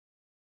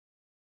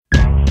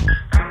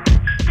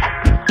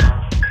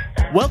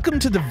Welcome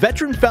to the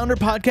Veteran Founder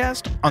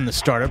Podcast on the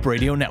Startup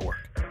Radio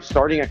Network.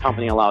 Starting a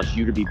company allows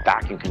you to be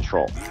back in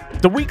control.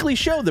 The weekly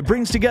show that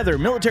brings together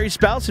military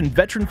spouse and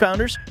veteran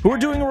founders who are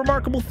doing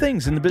remarkable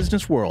things in the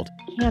business world.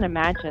 I can't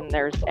imagine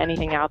there's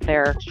anything out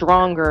there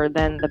stronger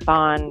than the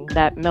bond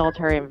that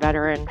military and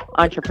veteran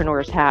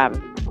entrepreneurs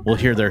have. We'll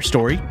hear their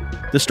story,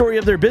 the story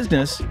of their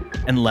business,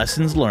 and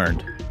lessons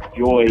learned.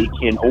 Joy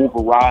can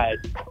override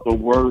the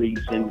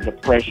worries and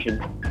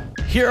depression.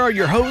 Here are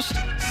your hosts,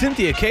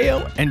 Cynthia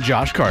Kao and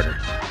Josh Carter.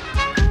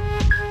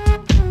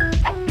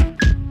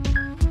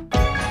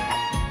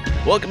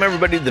 Welcome,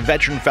 everybody, to the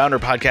Veteran Founder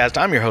Podcast.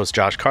 I'm your host,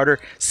 Josh Carter.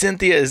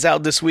 Cynthia is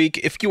out this week.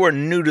 If you are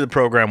new to the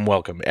program,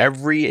 welcome.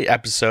 Every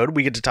episode,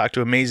 we get to talk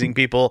to amazing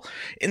people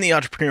in the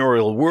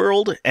entrepreneurial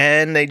world,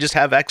 and they just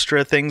have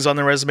extra things on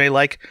their resume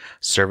like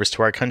service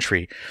to our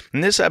country.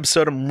 In this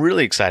episode, I'm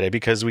really excited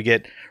because we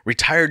get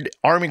retired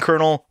Army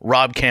Colonel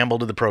Rob Campbell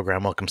to the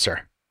program. Welcome,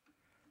 sir.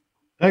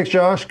 Thanks,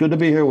 Josh. Good to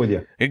be here with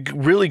you.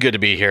 Really good to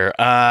be here.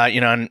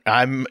 And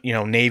I'm,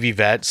 Navy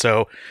vet,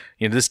 so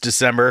this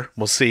December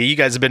we'll see. You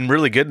guys have been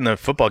really good in the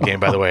football game,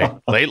 by the way,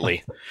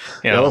 lately.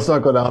 Let's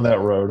not go down that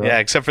road. Huh? Yeah,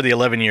 except for the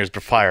 11 years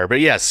prior. But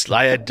yes,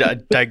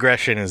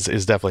 digression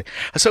is definitely.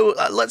 So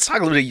let's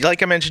talk a little bit.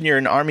 Like I mentioned, you're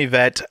an Army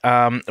vet.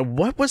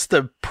 What was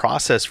the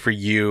process for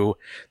you?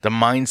 The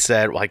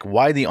mindset, like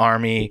why the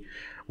Army?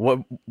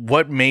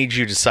 What made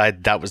you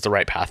decide that was the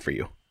right path for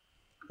you?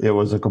 It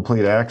was a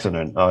complete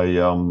accident. I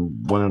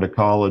went into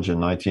college in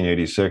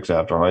 1986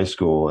 after high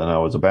school, and I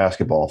was a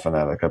basketball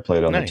fanatic. I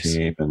played on the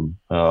team, and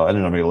I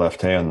didn't have any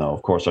left hand, though.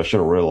 Of course, I should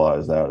have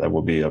realized that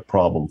would be a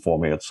problem for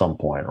me at some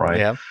point, right?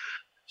 Yeah.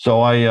 So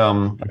I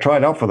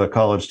tried out for the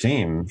college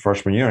team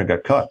freshman year and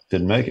got cut.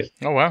 Didn't make it.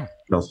 Oh, wow.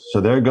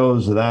 So there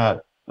goes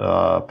that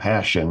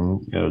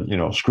passion,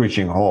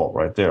 screeching halt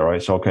right there,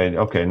 right? So,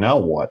 okay, now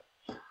what?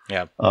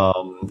 Yeah.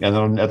 And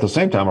then at the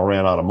same time, I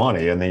ran out of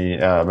money, and the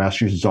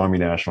Massachusetts Army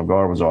National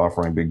Guard was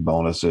offering big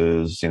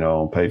bonuses,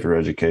 pay for your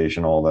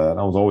education, all that.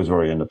 I was always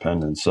very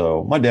independent.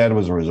 So my dad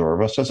was a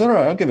reservist. I said, all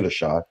right, I'll give it a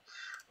shot.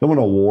 Then when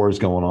a war is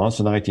going on, it's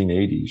the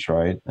 1980s,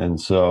 right? And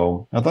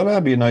so I thought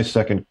that'd be a nice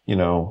second,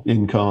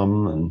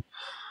 income and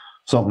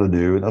something to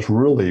do. That's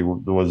really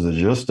was the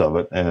gist of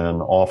it.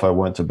 And off I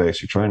went to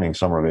basic training,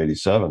 summer of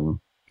 87.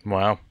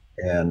 Wow.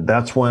 And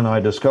that's when I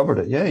discovered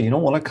it. Yeah, you know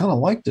what? I kind of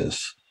like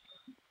this.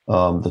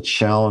 The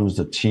challenge,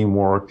 the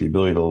teamwork, the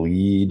ability to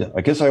lead.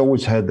 I guess I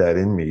always had that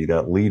in me,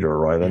 that leader,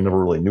 right? I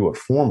never really knew it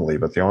formally,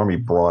 but the Army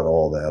brought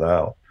all that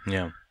out.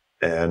 Yeah.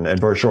 And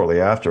very shortly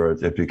after,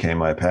 it became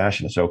my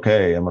passion. It's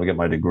okay, I'm going to get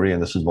my degree,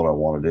 and this is what I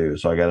want to do.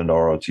 So I got into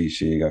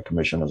ROTC, got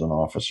commissioned as an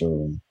officer,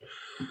 and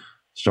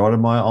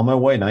started on my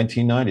way,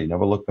 1990,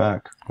 never looked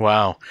back.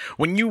 Wow.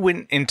 When you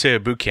went into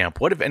boot camp,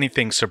 what, if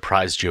anything,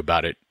 surprised you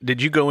about it?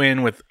 Did you go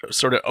in with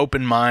sort of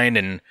open mind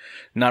and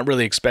not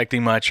really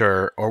expecting much,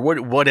 or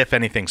what, if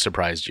anything,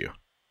 surprised you?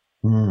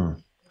 I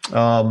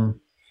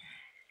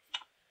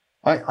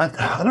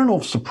don't know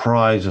if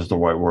surprise is the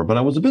right word, but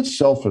I was a bit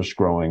selfish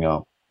growing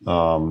up.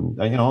 I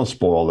was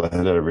spoiled. I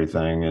had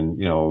everything. And,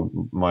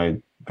 my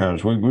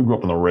parents, we grew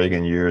up in the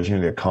Reagan years.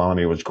 The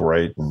economy was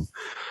great. And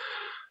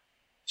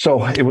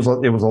so it was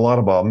a lot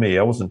about me.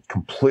 I wasn't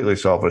completely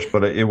selfish,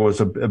 but it was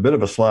a bit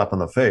of a slap in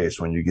the face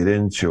when you get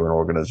into an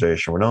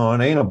organization where, no,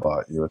 it ain't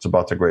about you. It's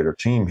about the greater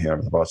team here.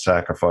 It's about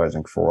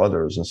sacrificing for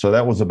others. And so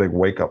that was a big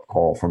wake-up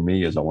call for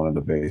me as I went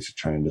into basic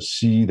training to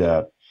see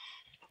that,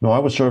 I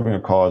was serving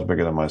a cause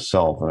bigger than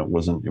myself. And it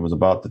was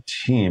about the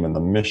team and the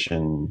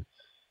mission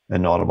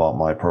and not about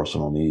my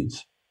personal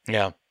needs.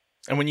 Yeah.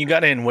 And when you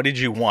got in, what did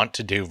you want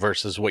to do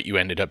versus what you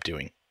ended up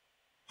doing?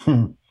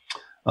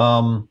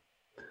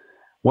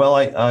 Well,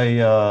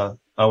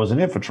 I was an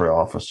infantry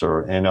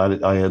officer, and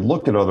I had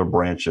looked at other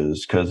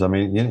branches because,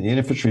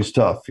 infantry's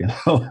tough,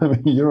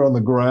 you're on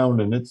the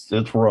ground and it's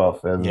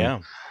rough,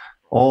 and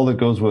all that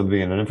goes with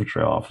being an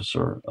infantry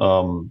officer.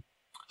 So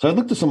I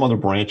looked at some other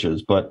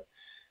branches, but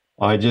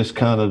I just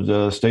kind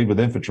of stayed with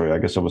infantry. I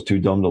guess I was too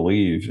dumb to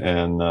leave,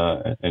 and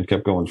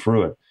kept going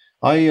through it.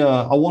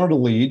 I wanted to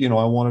lead,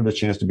 I wanted a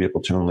chance to be a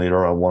platoon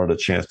leader. I wanted a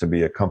chance to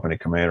be a company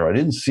commander. I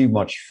didn't see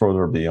much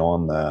further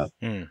beyond that.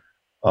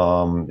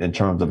 In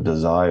terms of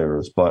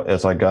desires. But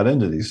as I got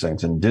into these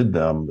things and did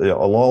them,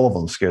 all of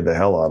them scared the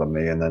hell out of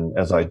me. And then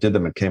as I did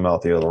them and came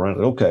out the other end,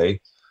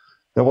 okay,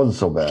 that wasn't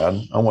so bad.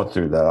 I went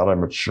through that. I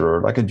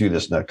matured. I could do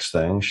this next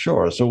thing.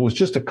 Sure. So it was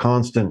just a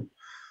constant,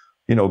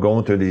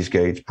 going through these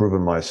gates,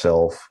 proving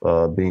myself,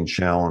 being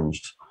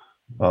challenged,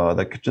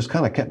 that just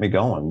kind of kept me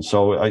going.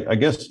 So I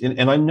guess,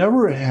 and I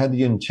never had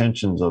the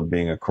intentions of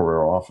being a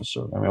career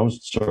officer. I was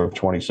served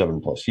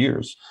 27 plus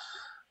years.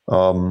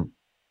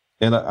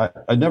 And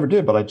I never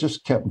did, but I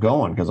just kept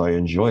going because I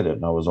enjoyed it.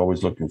 And I was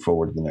always looking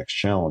forward to the next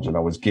challenge, and I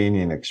was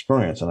gaining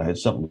experience, and I had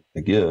something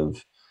to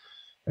give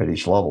at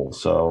each level.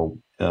 So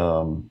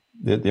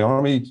the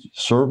Army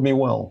served me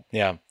well.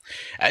 Yeah.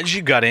 As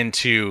you got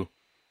into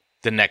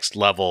the next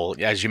level,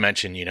 as you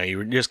mentioned, you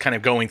were just kind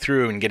of going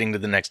through and getting to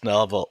the next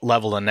level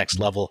and next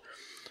level.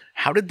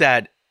 How did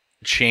that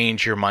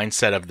change your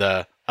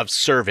mindset of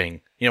serving?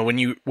 When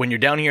you're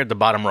down here at the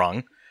bottom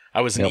rung,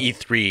 I was an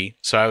E3,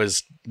 so I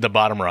was the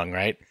bottom rung,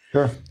 right?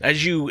 Sure.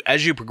 As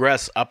you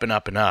progress up and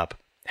up and up,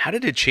 how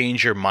did it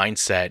change your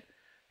mindset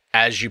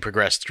as you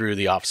progress through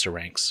the officer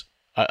ranks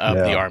of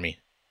the Army?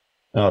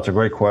 No, it's a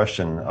great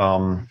question.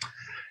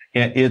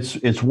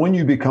 It's when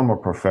you become a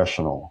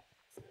professional.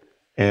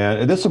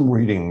 And there's some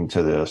reading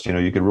to this.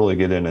 You could really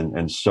get in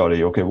and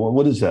study, okay, well,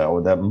 what is that?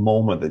 Or that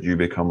moment that you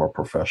become a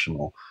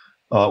professional.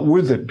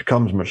 With it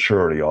comes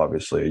maturity,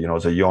 obviously.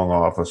 As a young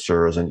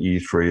officer, as an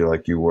E3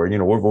 like you were,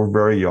 we're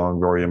very young,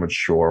 very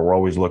immature. We're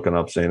always looking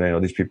up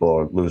saying, these people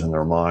are losing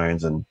their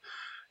minds, and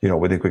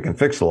we think we can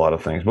fix a lot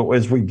of things. But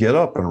as we get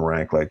up in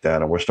rank like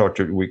that, and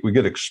we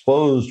get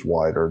exposed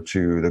wider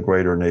to the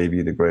greater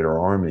Navy, the greater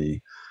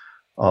Army,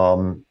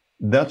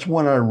 that's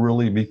when I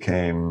really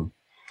became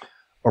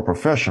a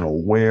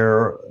professional.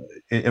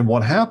 And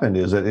what happened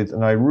is that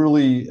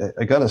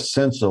I got a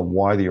sense of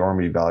why the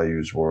Army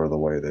values were the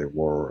way they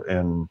were,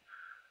 and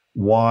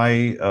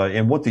why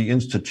and what the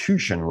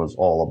institution was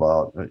all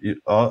about.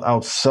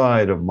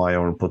 Outside of my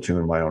own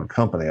platoon, my own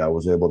company, I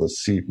was able to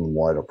see from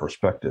wider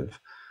perspective.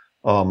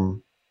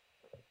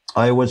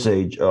 I was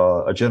a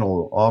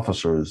general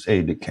officer's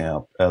aide de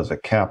camp as a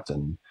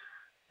captain.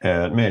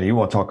 And man, you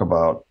want to talk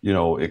about,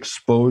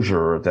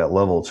 exposure at that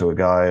level to a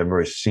guy, a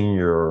very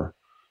senior,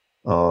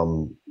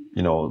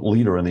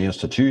 leader in the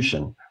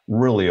institution,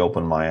 really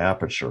opened my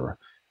aperture.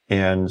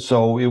 And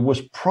so it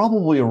was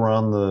probably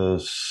around the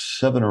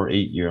 7 or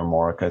 8 year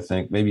mark, I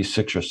think, maybe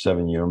 6 or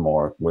 7 year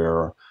mark,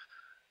 where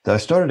I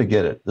started to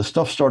get it. The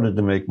stuff started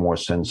to make more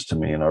sense to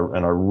me. And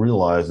I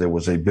realized there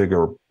was a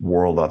bigger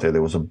world out there.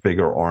 There was a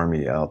bigger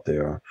Army out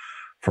there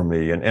for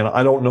me. And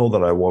I don't know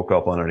that I woke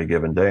up on any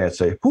given day and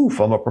say,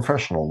 poof, I'm a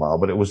professional now.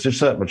 But it was just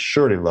that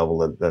maturity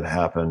level that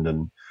happened.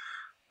 And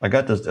I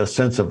got a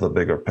sense of the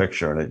bigger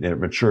picture, and it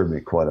matured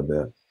me quite a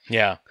bit.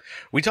 Yeah.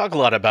 We talk a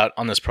lot about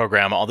on this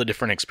program, all the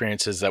different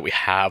experiences that we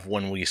have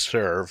when we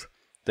serve,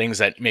 things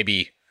that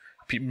maybe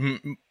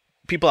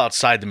people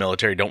outside the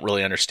military don't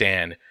really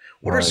understand.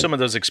 What are some of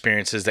those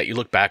experiences that you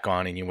look back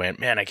on and you went,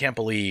 man, I can't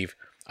believe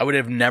I would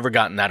have never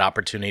gotten that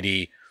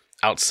opportunity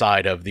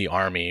outside of the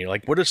Army?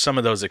 Like, what are some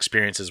of those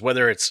experiences,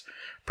 whether it's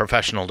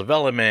professional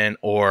development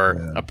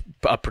or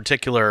a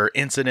particular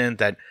incident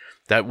that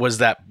was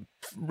that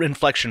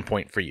inflection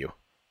point for you?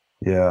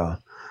 Yeah.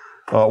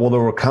 Well, there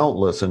were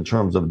countless in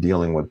terms of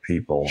dealing with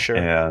people. Sure.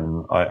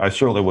 And I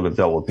certainly would have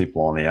dealt with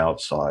people on the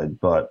outside,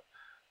 but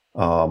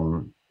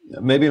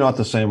maybe not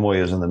the same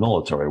way as in the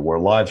military, where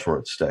lives were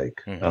at stake.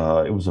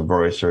 Mm-hmm. It was a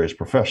very serious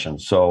profession.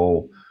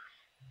 So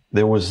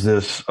there was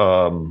this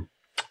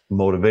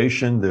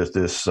motivation, there's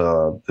this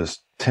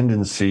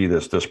tendency,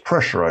 this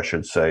pressure, I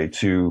should say,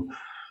 to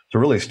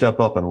really step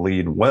up and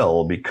lead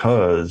well,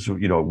 because,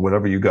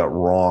 whatever you got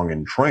wrong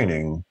in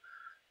training,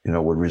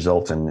 would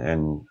result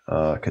in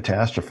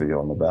catastrophe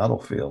on the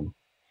battlefield.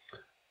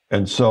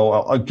 And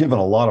so I've given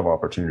a lot of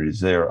opportunities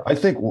there. I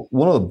think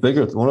one of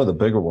the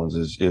bigger ones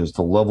is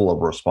the level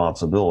of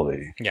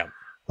responsibility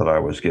that I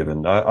was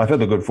given. I've had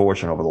the good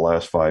fortune over the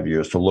last 5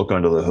 years to look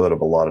under the hood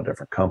of a lot of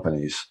different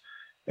companies.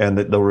 And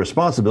the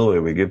responsibility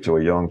we give to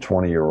a young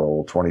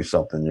 20-year-old,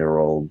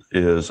 20-something-year-old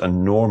is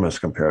enormous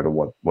compared to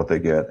what they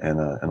get in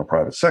a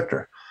private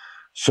sector.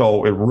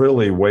 So it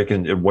really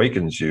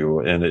wakens you,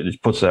 and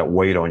it puts that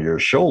weight on your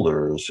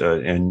shoulders,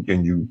 and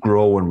you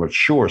grow and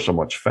mature so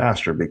much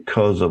faster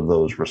because of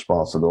those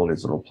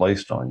responsibilities that are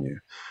placed on you.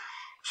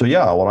 So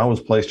when I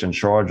was placed in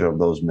charge of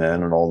those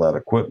men and all that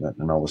equipment,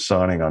 and I was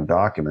signing on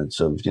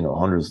documents of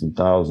hundreds and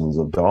thousands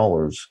of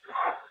dollars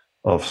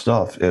of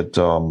stuff, it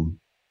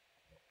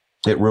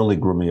really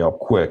grew me up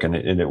quick, and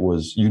it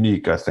was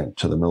unique, I think,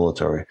 to the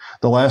military.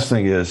 The last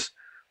thing is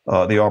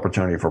the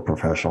opportunity for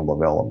professional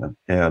development.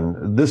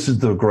 And this is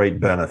the great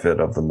benefit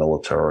of the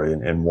military,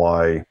 and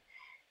why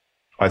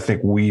I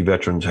think we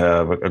veterans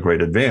have a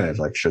great advantage,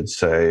 I should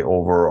say,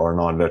 over our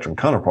non-veteran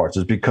counterparts,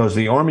 is because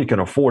the Army can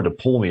afford to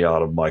pull me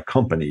out of my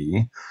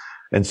company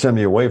and send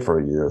me away for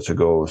a year to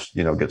go,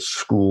 get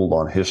schooled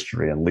on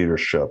history and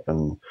leadership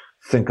and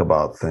think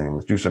about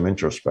things, do some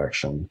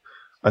introspection,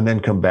 and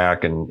then come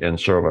back and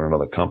serve in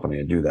another company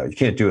and do that. You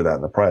can't do that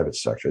in the private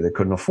sector. They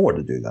couldn't afford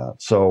to do that.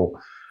 So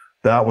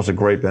that was a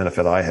great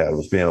benefit I had,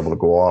 was being able to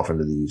go off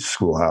into these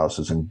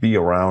schoolhouses and be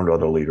around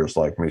other leaders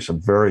like me, some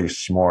very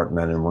smart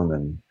men and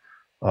women,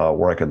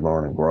 where I could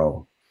learn and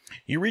grow.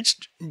 You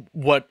reached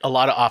what a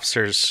lot of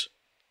officers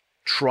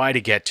try to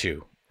get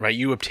to, right?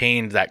 You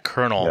obtained that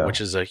colonel,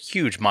 which is a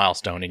huge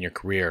milestone in your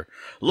career.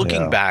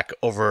 Looking back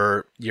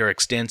over your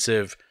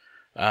extensive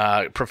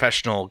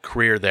professional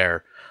career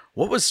there,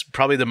 what was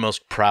probably the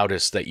most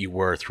proudest that you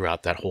were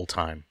throughout that whole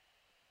time?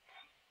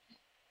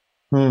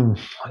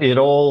 It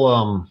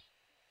all...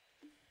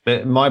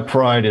 my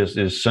pride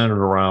is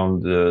centered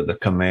around the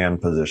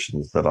command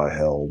positions that I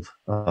held.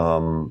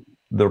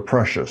 They're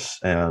precious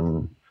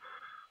and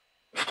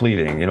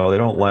fleeting. They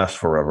don't last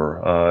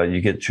forever. You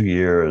get 2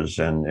 years,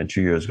 and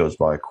 2 years goes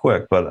by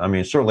quick. But I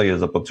mean, certainly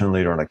as a platoon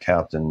leader and a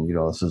captain,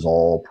 this is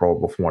all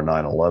before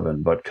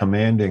 9/11. But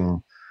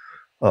commanding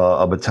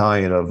a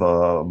battalion of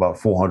about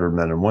 400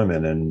 men and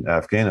women in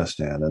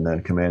Afghanistan, and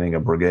then commanding a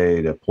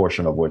brigade, a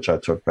portion of which I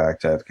took back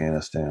to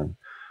Afghanistan,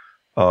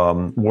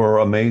 were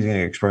amazing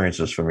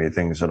experiences for me,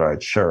 things that I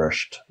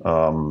cherished,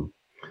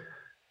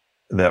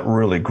 that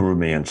really grew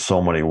me in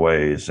so many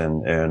ways,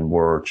 and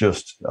were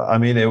just, I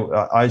mean,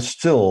 I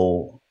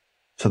still,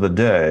 to the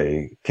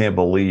day, can't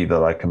believe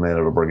that I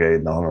commanded a brigade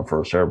in the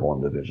 101st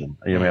Airborne Division.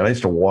 I mean, I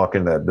used to walk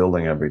into that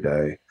building every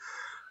day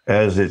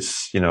as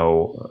its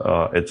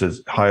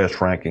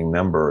highest ranking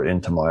member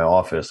into my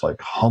office,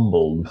 like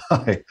humbled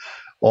by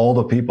all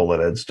the people that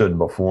had stood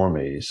before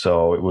me.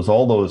 So it was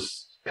all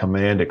those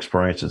command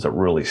experiences that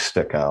really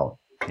stick out.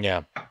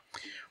 Yeah.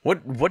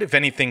 What if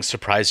anything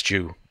surprised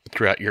you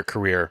throughout your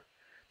career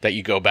that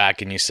you go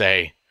back and you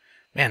say,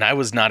 man, I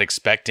was not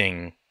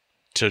expecting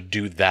to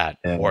do that,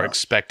 or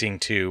expecting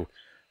to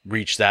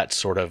reach that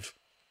sort of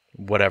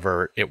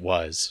whatever it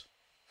was?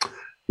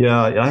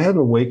 Yeah, I had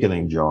an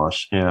awakening,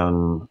 Josh,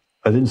 and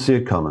I didn't see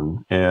it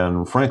coming.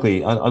 And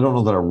frankly, I don't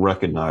know that I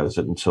recognized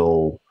it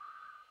until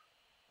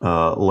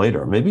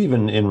later, maybe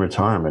even in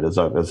retirement,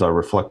 as I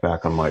reflect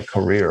back on my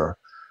career.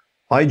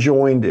 I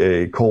joined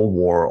a Cold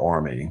War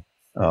army,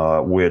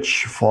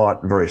 which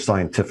fought very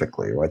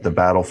scientifically, right? The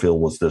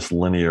battlefield was this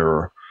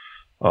linear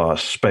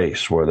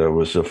space where there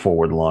was the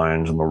forward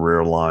lines and the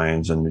rear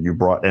lines, and you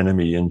brought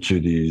enemy into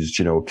these,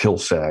 kill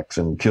sacks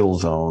and kill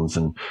zones,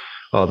 and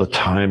the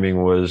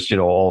timing was,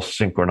 all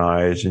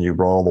synchronized, and you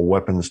brought all the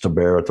weapons to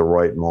bear at the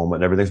right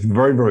moment. Everything's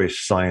very, very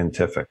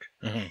scientific.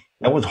 Mm-hmm.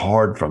 That was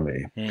hard for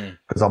me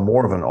because I'm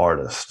more of an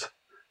artist,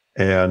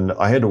 and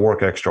I had to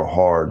work extra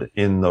hard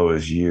in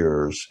those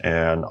years.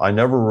 And I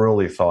never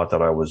really thought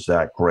that I was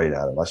that great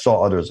at it. I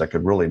saw others that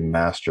could really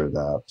master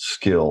that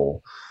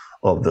skill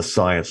of the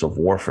science of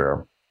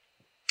warfare.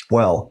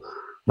 Well,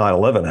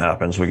 9/11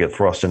 happens, we get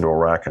thrust into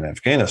Iraq and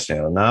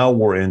Afghanistan, and now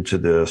we're into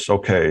this,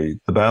 okay,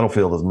 the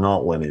battlefield is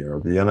not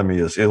linear, the enemy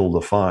is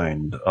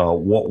ill-defined.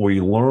 What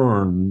we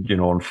learned,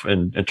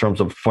 in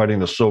terms of fighting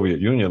the Soviet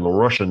Union, the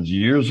Russians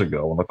years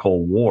ago in the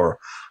Cold War,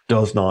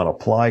 does not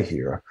apply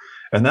here.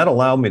 And that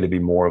allowed me to be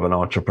more of an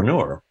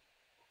entrepreneur,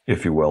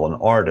 if you will, an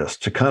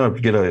artist, to kind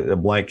of get a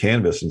blank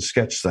canvas and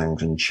sketch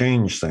things and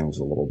change things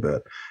a little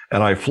bit.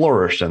 And I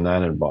flourished in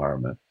that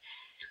environment.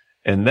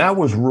 And that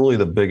was really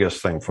the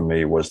biggest thing for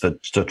me, was the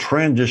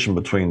transition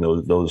between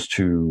those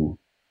two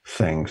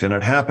things. And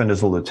it happened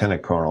as a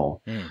lieutenant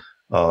colonel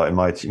in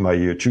my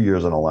 2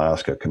 years in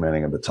Alaska,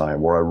 commanding a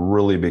battalion, where I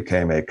really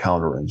became a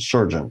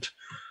counterinsurgent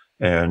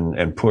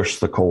and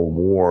pushed the Cold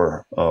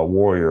War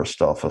warrior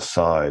stuff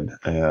aside.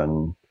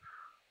 And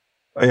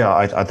yeah,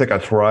 I think I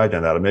thrived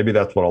in that. And maybe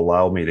that's what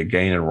allowed me to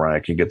gain in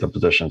rank and get the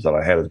positions that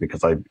I had, is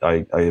because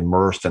I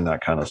immersed in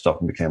that kind of stuff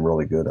and became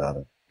really good at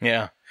it.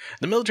 Yeah.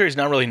 The military is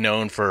not really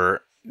known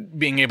for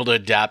being able to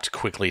adapt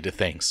quickly to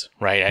things,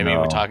 right? I mean,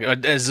 we're talking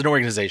as an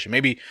organization,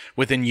 maybe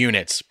within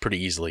units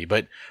pretty easily,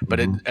 but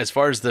as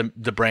far as the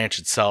branch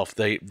itself,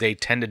 they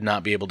tend to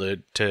not be able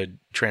to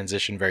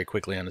transition very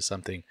quickly onto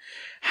something.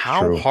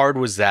 How hard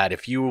was that?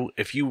 If you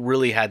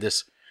really had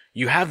this,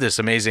 you have this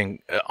amazing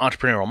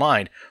entrepreneurial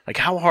mind, like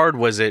how hard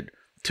was it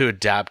to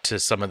adapt to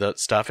some of the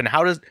stuff, and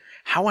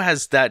how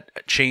has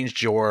that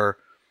changed your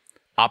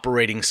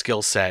operating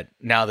skill set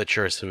now that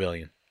you're a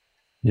civilian?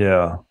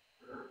 Yeah,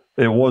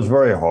 it was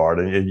very hard.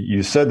 And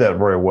you said that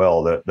very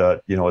well, that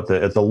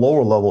at the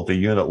lower level, at the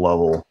unit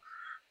level,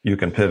 you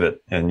can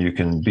pivot and you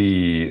can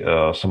be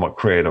somewhat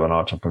creative and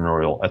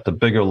entrepreneurial. At the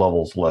bigger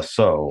levels, less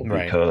so,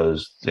 right?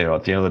 Because,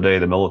 at the end of the day,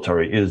 the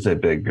military is a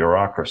big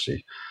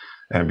bureaucracy,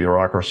 and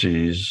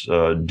bureaucracies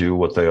do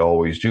what they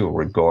always do,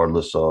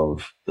 regardless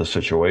of the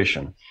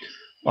situation.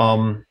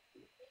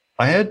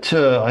 I had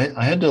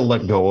to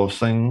let go of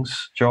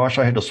things, Josh.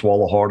 I had to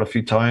swallow hard a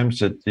few times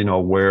that,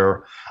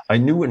 where I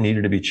knew it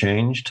needed to be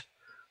changed,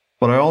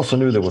 but I also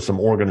knew there was some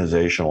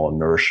organizational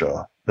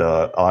inertia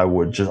that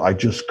I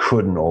just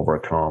couldn't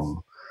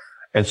overcome.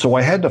 And so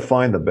I had to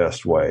find the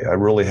best way. I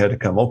really had to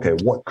come, okay,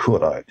 what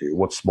could I do?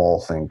 What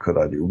small thing could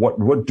I do?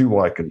 What do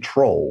I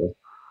control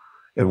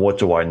and what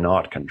do I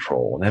not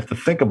control? And I have to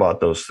think about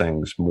those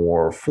things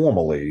more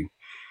formally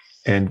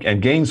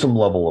and gain some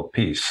level of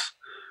peace.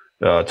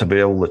 To be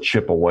able to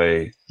chip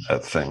away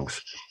at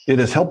things. It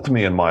has helped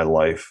me in my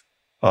life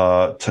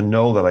to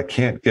know that I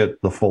can't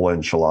get the full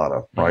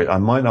enchilada, right? I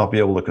might not be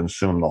able to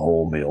consume the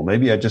whole meal.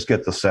 Maybe I just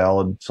get the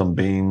salad, some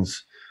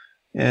beans,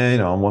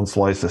 one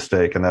slice of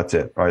steak, and that's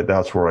it, right?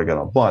 That's where I get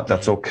them. But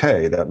that's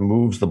okay. That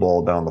moves the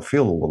ball down the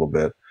field a little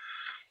bit.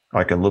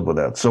 I can live with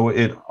that. So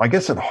I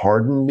guess it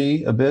hardened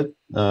me a bit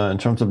in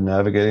terms of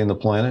navigating the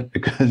planet,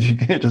 because you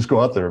can't just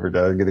go out there every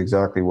day and get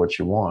exactly what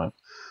you want.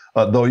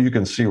 Though you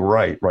can see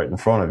right in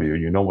front of you,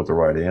 you know what the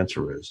right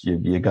answer is.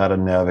 You got to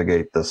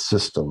navigate the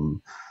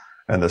system,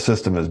 and the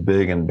system is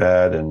big and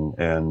bad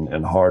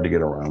and hard to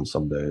get around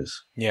some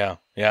days. Yeah.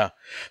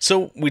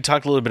 So we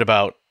talked a little bit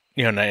about,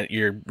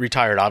 you're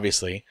retired,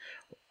 obviously.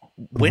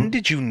 When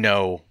did you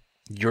know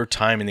your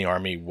time in the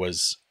Army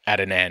was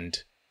at an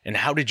end, and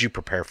how did you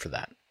prepare for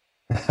that?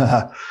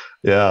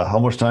 Yeah. How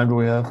much time do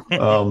we have?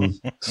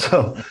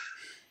 So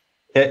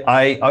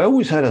I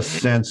always had a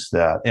sense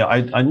that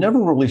I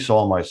never really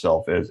saw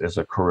myself as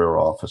a career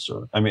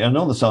officer. I mean, I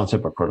know this sounds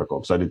hypocritical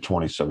because I did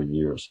 27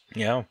 years.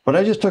 Yeah. But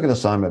I just took it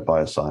assignment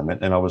by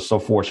assignment, and I was so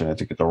fortunate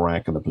to get the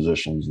rank and the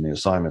positions and the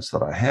assignments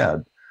that I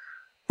had.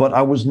 But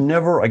I was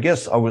never,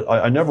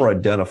 I never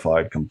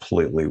identified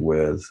completely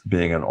with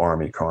being an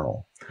Army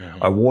colonel.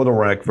 Mm-hmm. I wore the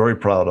rank, very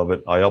proud of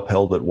it. I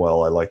upheld it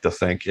well, I like to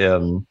think.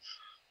 And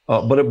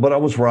but I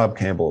was Rob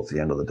Campbell at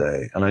the end of the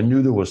day, and I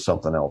knew there was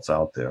something else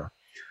out there.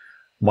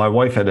 My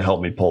wife had to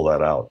help me pull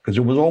that out because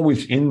it was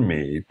always in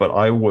me, but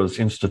I was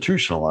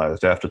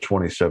institutionalized after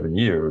 27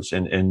 years.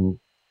 And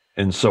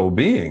in so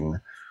being,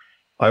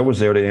 I was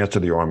there to answer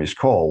the Army's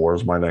call.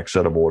 Where's my next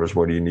set of orders?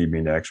 What do you need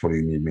me next? What do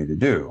you need me to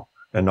do?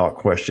 And not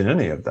question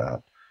any of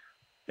that.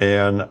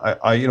 And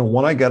I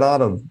when I got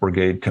out of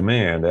brigade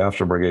command,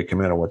 after brigade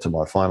command, I went to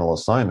my final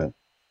assignment.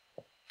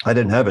 I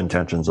didn't have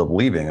intentions of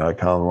leaving. I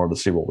kind of wanted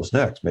to see what was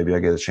next. Maybe I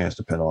get a chance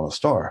to pin on a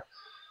star.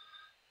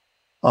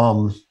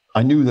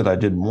 I knew that I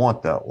didn't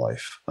want that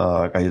life.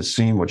 I had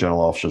seen what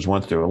general officers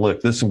went through. And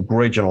look, there's some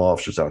great general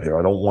officers out here.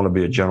 I don't want to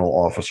be a general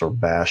officer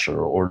basher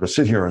or to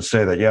sit here and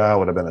say that, I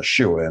would have been a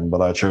shoo-in,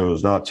 but I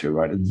chose not to,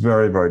 right? It's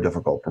very, very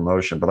difficult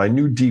promotion. But I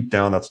knew deep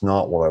down that's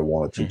not what I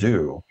wanted to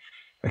do.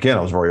 Again,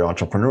 I was very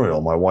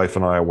entrepreneurial. My wife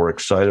and I were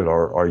excited.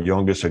 Our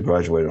youngest had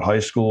graduated high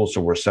school,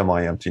 so we're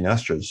semi-empty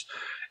nesters.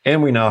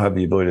 And we now have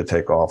the ability to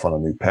take off on a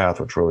new path,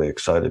 which really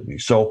excited me.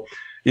 So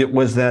it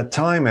was that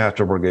time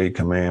after brigade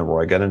command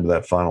where I got into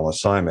that final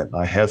assignment.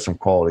 And I had some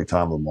quality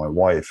time with my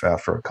wife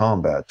after a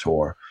combat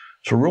tour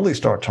to really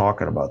start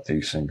talking about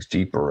these things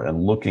deeper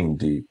and looking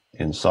deep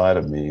inside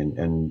of me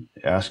and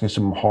asking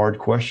some hard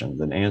questions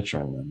and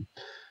answering them.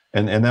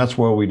 And that's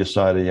where we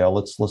decided,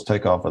 let's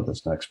take off at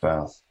this next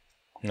path.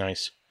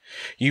 Nice.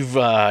 You've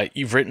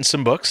written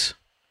some books.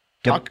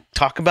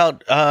 Talk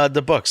about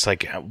the books.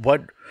 Like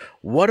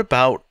what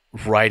about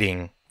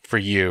writing for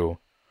you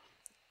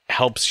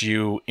helps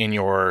you in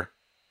your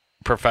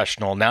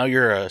professional? Now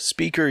you're a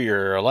speaker,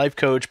 you're a life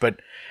coach,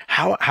 but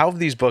how have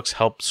these books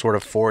helped sort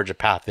of forge a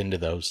path into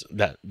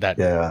that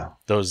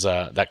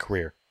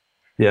career?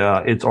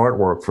 Yeah, it's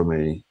artwork for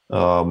me.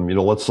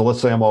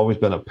 Let's say I've always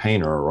been a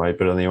painter, right?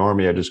 But in the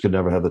Army, I just could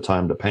never have the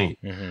time to paint.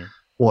 Mm-hmm.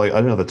 Well, I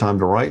didn't have the time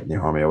to write in the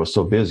Army. I was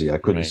so busy. I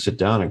couldn't sit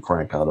down and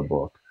crank out a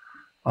book.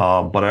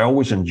 But I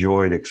always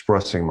enjoyed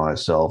expressing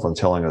myself and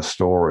telling a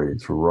story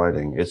through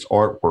writing. It's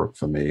artwork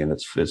for me, and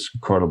it's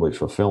incredibly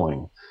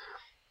fulfilling.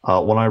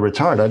 When I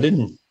retired, I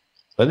didn't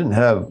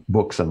have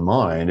books in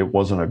mind. It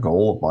wasn't a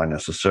goal of mine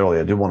necessarily.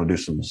 I did want to do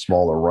some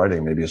smaller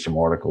writing, maybe some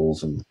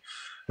articles and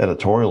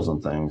editorials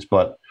and things.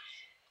 But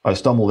I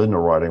stumbled into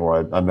writing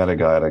where I met a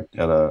guy at an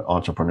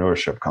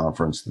entrepreneurship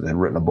conference that had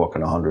written a book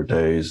in 100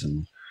 days.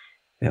 And,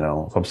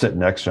 if I'm sitting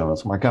next to him,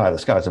 it's my God,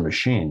 this guy's a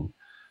machine.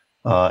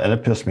 And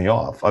it pissed me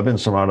off. I've been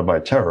surrounded by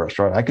terrorists,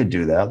 right? I could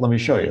do that. Let me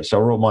show you. So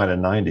I wrote mine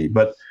in 90,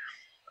 but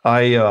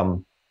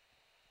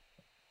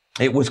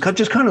it was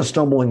just kind of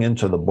stumbling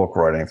into the book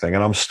writing thing.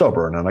 And I'm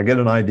stubborn and I get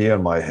an idea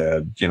in my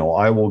head,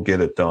 I will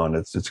get it done.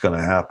 It's going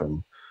to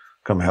happen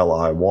come hell or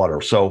high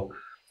water. So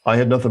I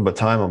had nothing but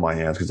time on my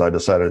hands because I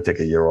decided to take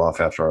a year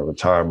off after I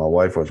retired. My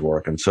wife was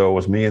working. So it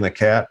was me and the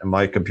cat and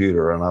my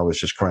computer. And I was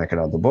just cranking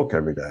out the book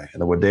every day.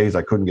 And there were days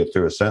I couldn't get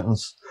through a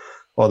sentence.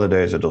 Other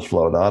days it just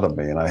flowed out of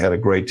me. And I had a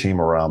great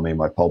team around me,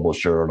 my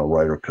publisher and a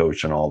writer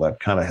coach and all that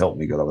kind of helped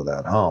me get over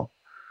that hump.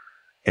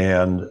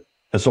 And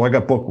so I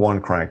got book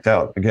one cranked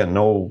out. Again,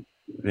 no,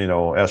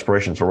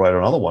 aspirations to write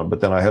another one.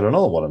 But then I had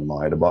another one in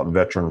mind about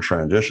veteran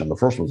transition. The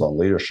first was on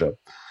leadership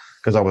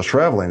because I was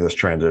traveling this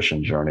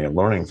transition journey and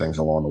learning things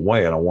along the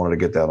way. And I wanted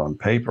to get that on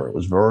paper. It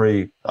was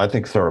very, I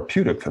think,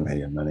 therapeutic for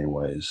me in many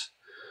ways.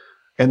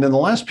 And then the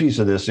last piece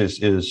of this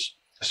is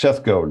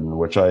Seth Godin,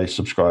 which I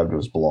subscribe to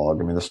his blog.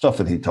 I mean, the stuff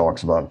that he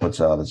talks about and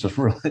puts out is just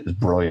really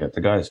brilliant.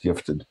 The guy's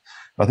gifted.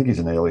 I think he's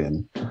an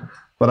alien.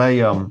 But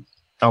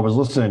I was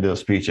listening to a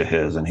speech of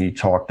his, and he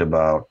talked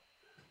about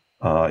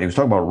he was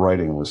talking about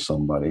writing with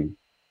somebody,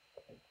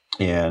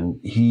 and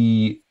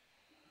he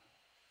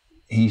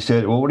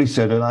said, well, what he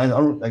said, and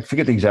I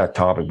forget the exact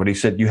topic, but he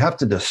said you have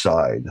to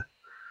decide,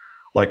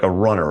 like a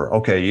runner.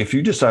 Okay, if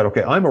you decide,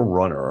 okay, I'm a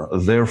runner,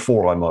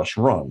 therefore I must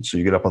run. So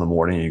you get up in the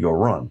morning and you go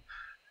run.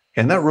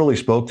 And that really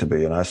spoke to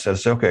me. And I said,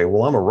 okay,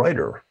 well, I'm a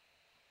writer.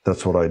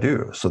 That's what I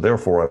do. So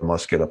therefore I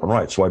must get up and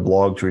write. So I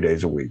blog 3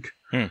 days a week.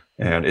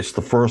 And it's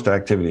the first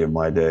activity of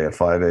my day at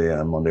 5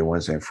 a.m. Monday,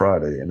 Wednesday, and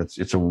Friday. And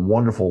it's a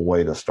wonderful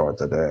way to start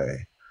the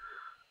day.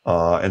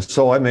 And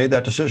so I made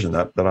that decision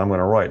that I'm going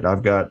to write. And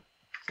I've got,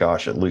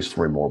 at least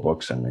 3 more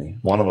books in me.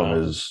 One of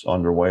them is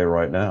underway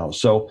right now.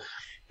 So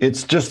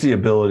it's just the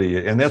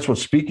ability, and that's what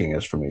speaking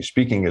is for me.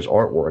 Speaking is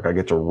artwork. I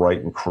get to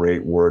write and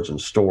create words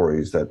and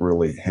stories that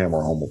really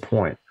hammer home a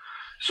point.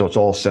 So it's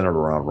all centered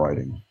around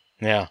writing.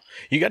 Yeah.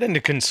 You got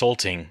into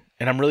consulting,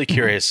 and I'm really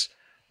curious,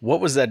 what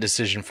was that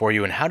decision for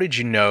you, and how did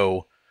you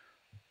know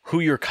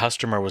who your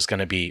customer was going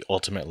to be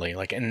ultimately?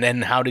 And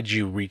then how did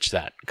you reach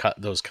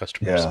those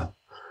customers? Yeah.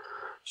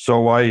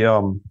 So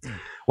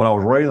when I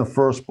was writing the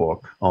first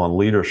book on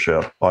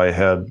leadership, I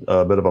had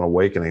a bit of an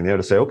awakening there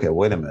to say, okay,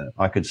 wait a minute,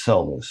 I could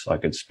sell this. I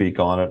could speak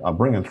on it. I'm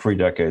bringing 3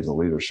 decades of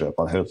leadership.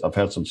 I've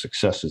had some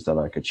successes that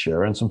I could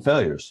share and some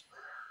failures.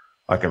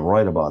 I can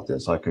write about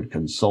this. I could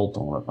consult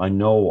on it. I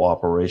know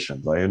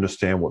operations. I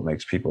understand what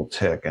makes people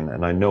tick.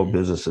 And I know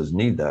businesses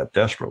need that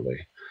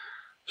desperately.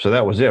 So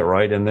that was it,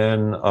 right? And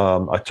then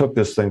I took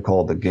this thing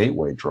called the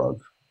gateway drug.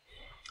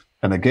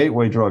 And the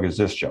gateway drug is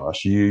this,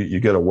 Josh. You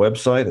get a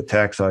website, a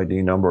tax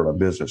ID number, and a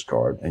business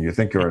card, and you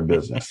think you're in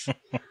business.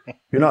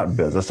 You're not in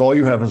business. All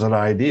you have is an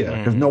idea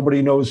because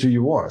nobody knows who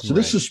you are. So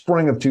this is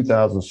spring of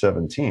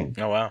 2017.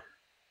 Oh, wow.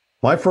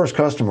 My first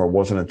customer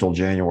wasn't until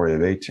January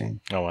of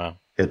 18. Oh, wow.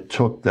 It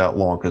took that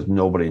long because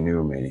nobody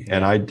knew me.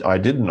 And I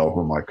didn't know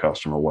who my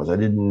customer was. I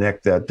didn't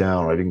neck that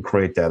down. I didn't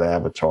create that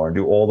avatar,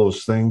 do all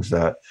those things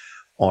that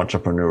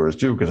entrepreneurs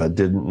do because I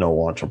didn't know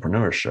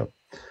entrepreneurship.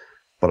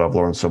 But I've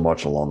learned so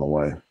much along the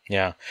way.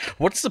 Yeah.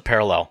 What's the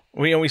parallel?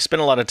 We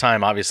spend a lot of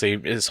time, obviously,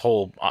 this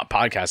whole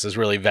podcast is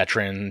really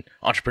veteran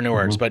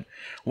entrepreneurs, but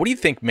what do you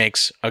think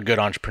makes a good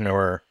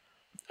entrepreneur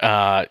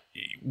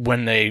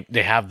when they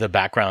have the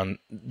background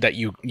that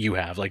you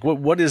have? Like,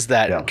 what is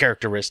that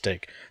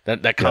characteristic,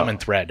 that common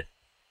thread?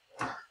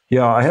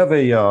 Yeah, I have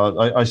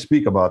I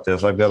speak about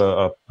this. I've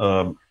got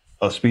a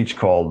speech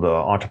called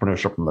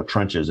Entrepreneurship from the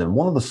Trenches. And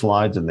one of the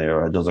slides in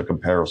there does a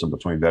comparison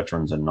between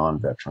veterans and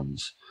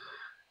non-veterans.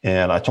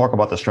 And I talk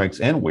about the strengths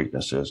and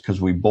weaknesses because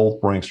we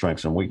both bring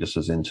strengths and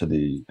weaknesses into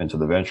the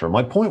venture.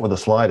 My point with the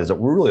slide is that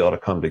we really ought to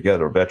come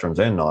together, veterans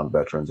and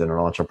non-veterans, in an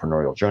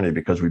entrepreneurial journey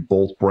because we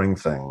both bring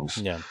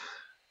things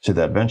to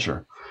that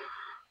venture.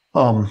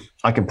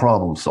 I can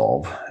problem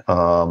solve.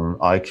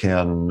 I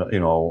can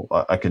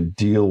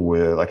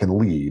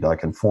lead. I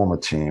can form a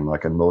team. I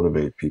can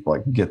motivate people. I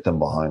can get them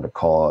behind a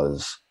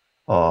cause.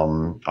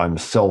 I'm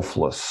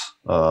selfless.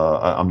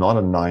 I'm not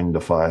a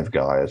 9-to-5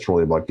 guy. It's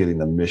really about getting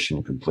the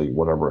mission complete,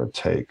 whatever it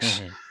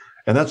takes.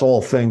 And that's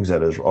all things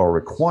that are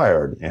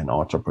required in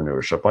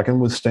entrepreneurship. I can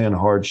withstand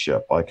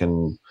hardship. I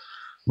can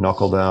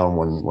knuckle down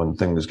when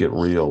things get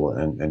real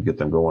and get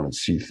them going and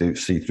see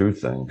through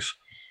things.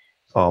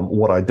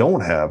 What I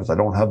don't have is I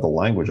don't have the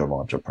language of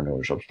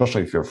entrepreneurship,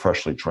 especially if you're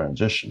freshly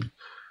transitioned.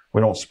 We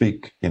don't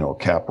speak,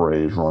 cap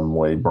raise,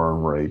 runway,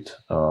 burn rate,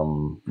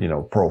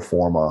 pro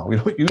forma. We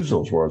don't use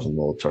those words in the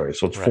military.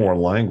 So it's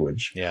foreign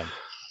language. Yeah.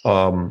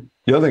 The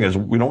other thing is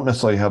we don't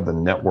necessarily have the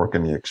network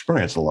and the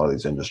experience in a lot of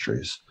these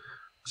industries.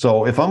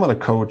 So if I'm going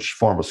to coach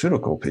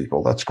pharmaceutical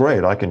people, that's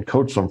great. I can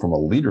coach them from a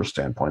leader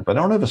standpoint, but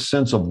I don't have a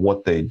sense of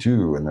what they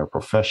do in their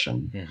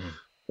profession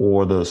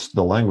or the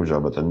language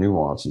of it, the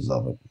nuances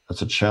of it.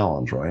 That's a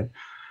challenge, right?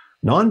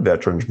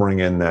 Non-veterans bring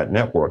in that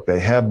network. They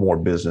have more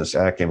business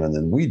acumen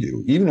than we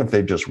do. Even if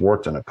they've just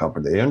worked in a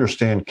company, they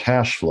understand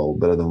cash flow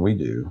better than we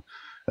do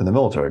in the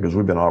military because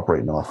we've been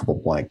operating off of a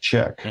blank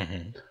check,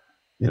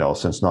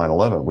 since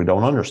 9/11. We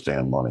don't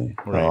understand money.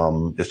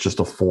 Right. It's just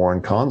a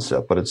foreign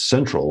concept, but it's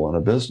central in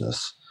a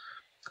business.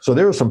 So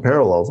there are some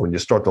parallels when you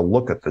start to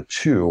look at the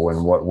two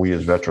and what we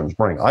as veterans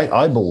bring.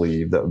 I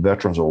believe that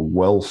veterans are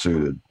well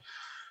suited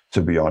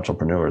to be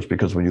entrepreneurs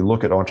because when you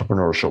look at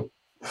entrepreneurship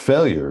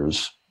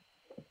failures,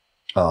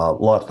 a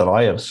lot that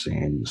I have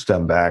seen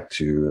stem back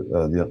to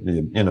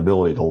the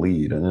inability to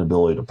lead and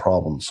inability to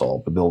problem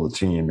solve, to build a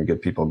team, to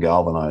get people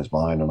galvanized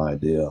behind an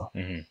idea.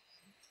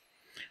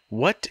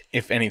 What,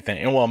 if anything,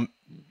 and well,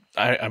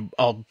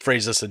 I'll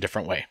phrase this a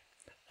different way.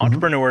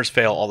 Entrepreneurs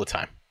fail all the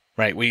time,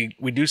 right? We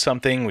do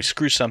something, we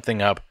screw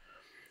something up.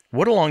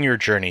 What along your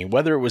journey,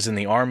 whether it was in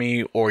the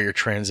Army or your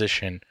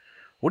transition,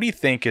 what do you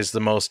think is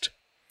the most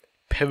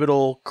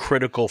pivotal,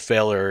 critical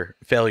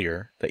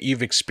failure that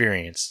you've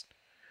experienced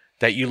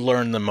that you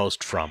learn the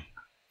most from?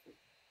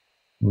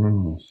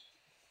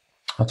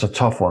 That's a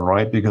tough one,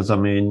 right? Because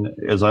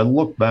as I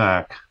look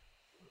back,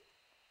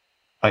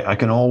 I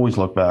can always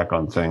look back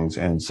on things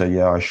and say,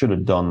 yeah, I should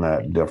have done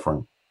that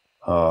different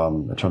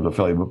in terms of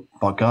failure.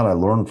 But God, I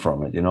learned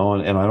from it, and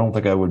I don't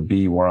think I would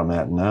be where I'm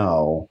at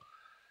now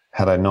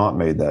had I not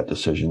made that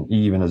decision,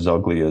 even as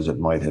ugly as it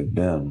might have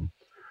been.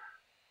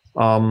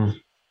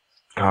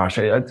 Gosh,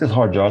 it's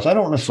hard, Josh. I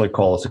don't necessarily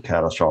call this a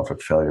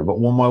catastrophic failure, but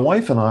when my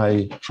wife and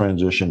I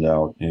transitioned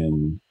out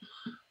in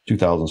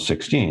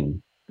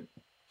 2016,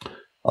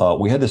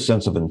 we had this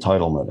sense of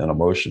entitlement and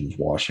emotions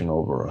washing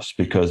over us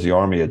because the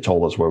Army had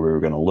told us where we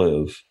were going to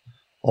live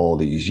all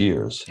these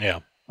years,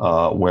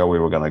 where we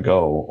were going to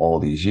go all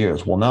these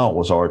years. Well, now it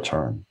was our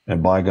turn.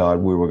 And by God,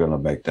 we were going to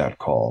make that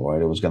call,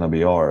 right? It was going to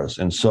be ours.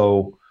 And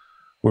so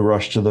we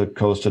rushed to the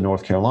coast of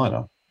North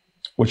Carolina,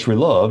 which we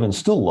love and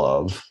still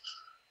love.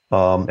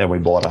 And we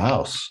bought a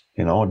house,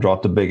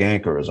 dropped a big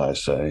anchor, as I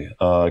say,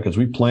 because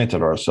we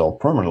planted ourselves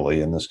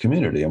permanently in this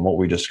community. And what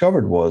we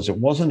discovered was it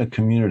wasn't a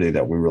community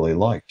that we really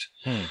liked.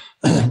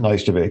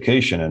 Nice to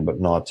vacation in, but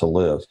not to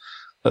live.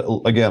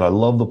 Again, I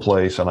love the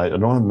place and I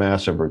don't have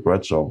massive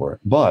regrets over it.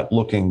 But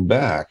looking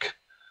back,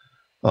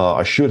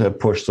 I should have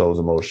pushed those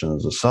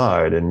emotions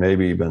aside and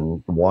maybe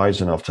been wise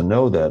enough to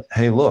know that,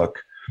 hey, look,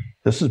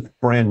 this is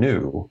brand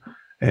new.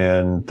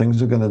 and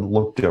things are going to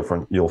look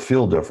different. You'll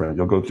feel different.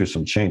 You'll go through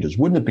some changes.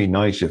 Wouldn't it be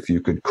nice if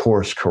you could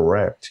course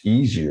correct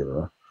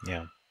easier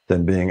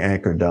than being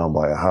anchored down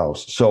by a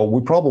house? So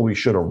we probably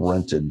should have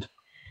rented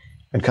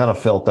and kind of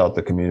felt out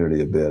the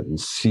community a bit and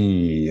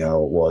see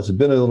how it was.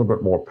 Been a little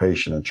bit more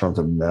patient in terms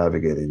of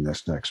navigating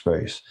this next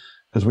space,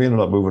 because we ended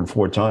up moving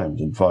 4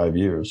 times in 5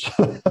 years,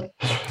 and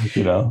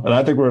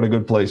I think we're in a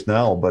good place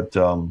now, but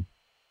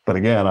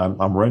again,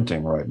 I'm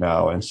renting right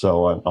now. And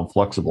so I'm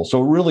flexible.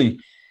 So really,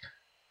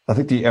 I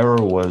think the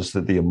error was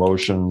that the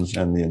emotions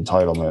and the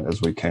entitlement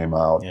as we came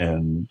out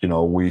and,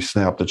 we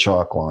snapped the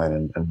chalk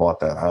line and bought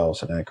that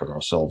house and anchored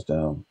ourselves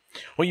down.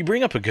 Well, you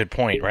bring up a good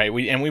point, right?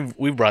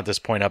 We've brought this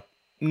point up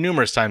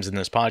numerous times in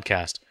this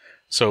podcast.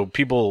 So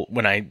people,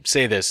 when I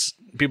say this,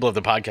 people of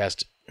the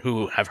podcast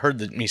who have heard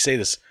me say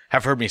this,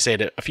 have heard me say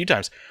it a few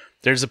times.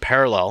 There's a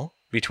parallel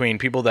between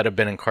people that have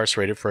been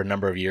incarcerated for a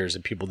number of years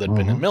and people that have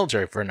been in the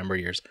military for a number of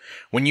years.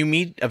 When you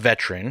meet a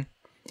veteran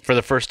for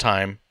the first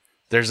time,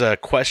 there's a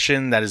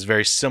question that is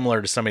very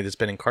similar to somebody that's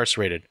been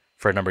incarcerated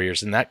for a number of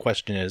years. And that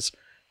question is,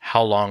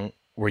 how long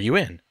were you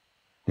in?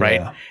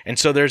 Right. Yeah. And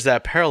so there's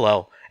that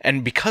parallel.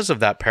 And because of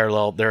that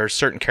parallel, there are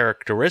certain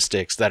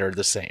characteristics that are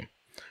the same.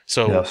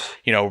 So,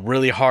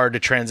 really hard to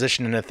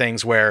transition into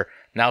things where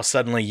now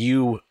suddenly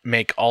you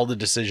make all the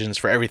decisions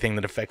for everything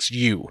that affects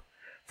you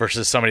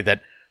versus somebody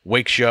that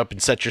wakes you up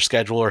and sets your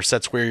schedule or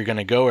sets where you're going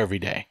to go every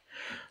day.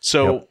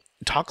 So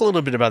talk a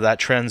little bit about that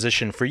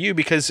transition for you,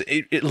 because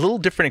a little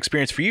different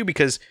experience for you,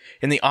 because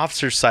in the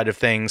officer's side of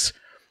things,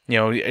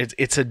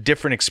 it's a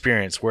different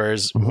experience.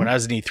 Whereas when I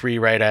was in E3,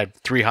 right, I had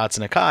 3 hots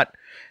and a cot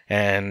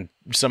and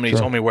somebody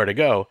told me where to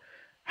go.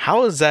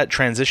 How is that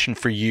transition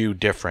for you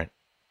different?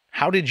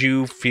 How did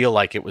you feel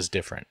like it was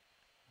different?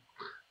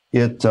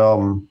 It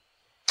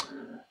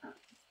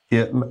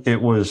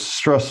was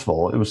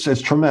stressful.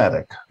 It's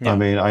traumatic. Yeah. I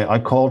mean, I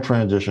call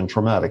transition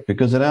traumatic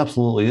because it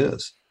absolutely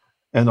is.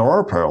 And there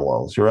are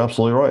parallels. You're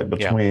absolutely right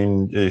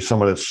between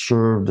someone that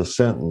served a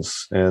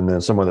sentence and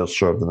then someone that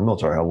served in the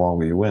military. How long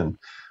were you in?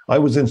 I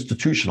was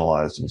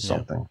institutionalized in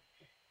something.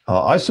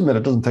 I submit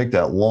it doesn't take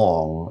that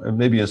long. And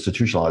maybe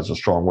institutionalized is a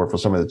strong word for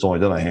somebody that's only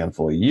done a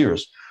handful of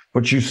years.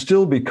 But you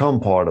still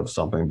become part of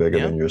something bigger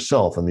than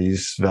yourself. And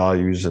these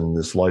values and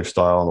this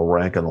lifestyle and the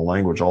rank and the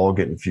language all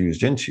get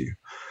infused into you.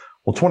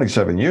 Well,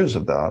 27 years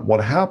of that,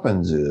 what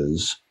happens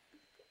is,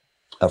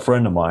 a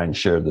friend of mine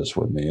shared this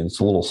with me, and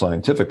it's a little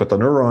scientific, but the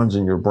neurons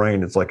in your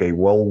brain, it's like a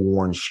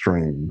well-worn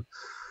stream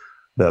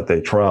that they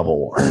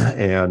travel.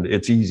 And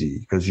it's easy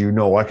because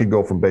I could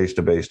go from base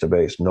to base to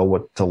base, know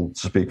what to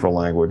speak for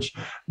language,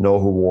 know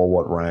who wore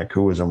what rank,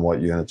 who was in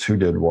what units, who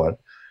did what.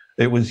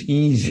 It was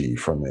easy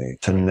for me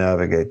to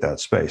navigate that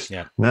space.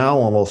 Yeah. Now,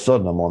 all of a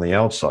sudden, I'm on the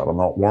outside. I'm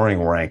not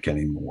wearing rank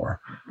anymore.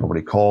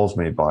 Nobody calls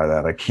me by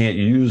that. I can't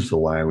use the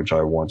language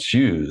I once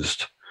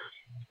used.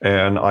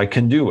 And I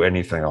can do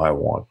anything I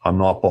want. I'm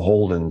not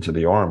beholden to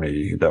the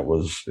Army that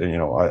was,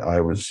 I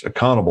was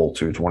accountable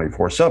to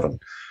 24/7.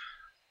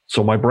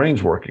 So my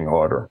brain's working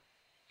harder.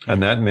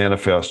 And that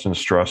manifests in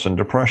stress and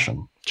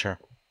depression. Sure.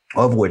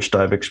 Of which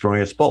I've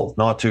experienced both.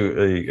 Not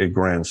to a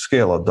grand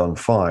scale. I've done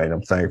fine.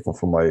 I'm thankful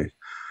for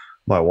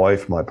my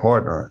wife, my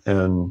partner,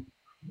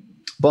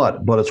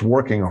 but it's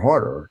working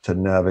harder to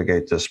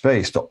navigate this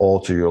space, to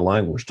alter your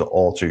language, to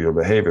alter your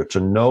behavior,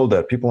 to know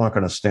that people aren't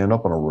going to stand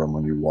up in a room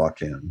when you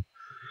walk in.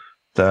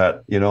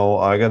 That,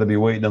 I got to be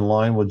waiting in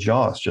line with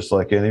Joss, just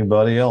like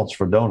anybody else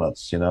for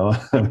donuts,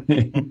 I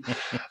mean,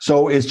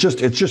 so it's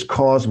just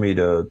caused me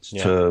to,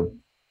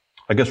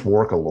 I guess,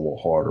 work a little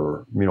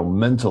harder,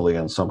 mentally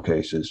in some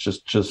cases,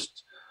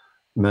 just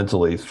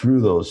mentally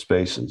through those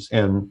spaces.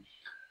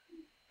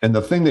 And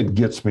the thing that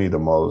gets me the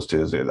most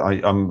is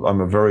I'm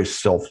a very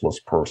selfless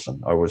person.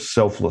 I was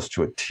selfless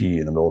to a T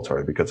in the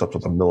military because that's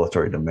what the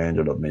military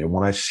demanded of me. And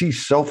when I see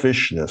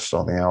selfishness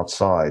on the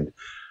outside,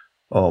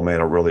 oh man,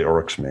 it really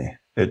irks me.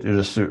 It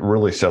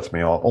really sets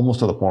me off, almost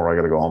to the point where I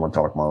got to go home and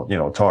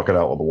talk it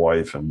out with the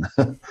wife and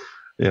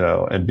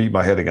and beat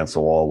my head against the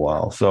wall a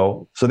while.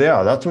 So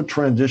yeah, that's what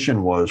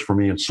transition was for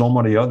me and so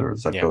many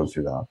others that go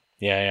through that.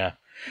 Yeah.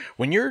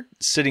 When you're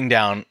sitting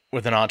down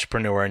with an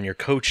entrepreneur and you're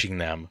coaching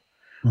them,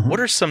 what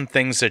are some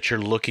things that you're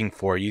looking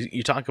for?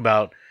 You talk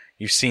about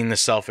you've seen the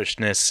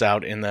selfishness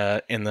out in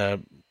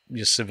the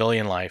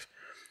civilian life.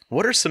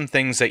 What are some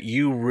things that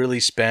you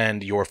really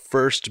spend your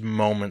first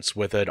moments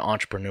with an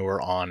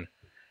entrepreneur on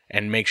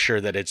and make sure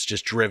that it's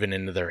just driven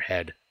into their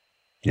head?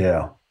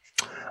 Yeah.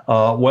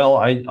 Well,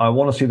 I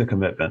want to see the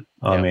commitment.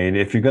 I mean,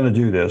 if you're going to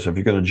do this, if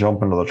you're going to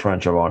jump into the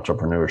trench of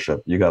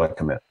entrepreneurship, you got to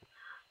commit.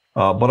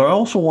 But I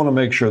also want to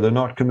make sure they're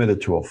not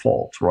committed to a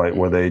fault, right?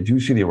 Where they do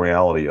see the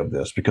reality of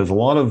this, because a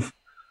lot of,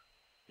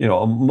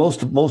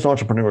 most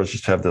entrepreneurs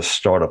just have this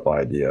startup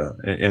idea,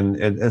 and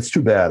it's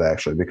too bad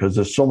actually, because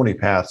there's so many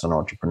paths in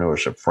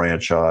entrepreneurship: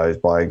 franchise,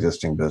 buy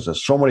existing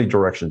business, so many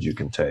directions you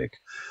can take.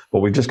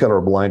 But we just got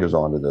our blinders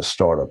on to this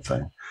startup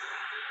thing.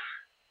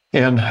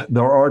 And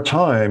there are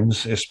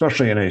times,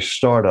 especially in a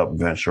startup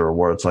venture,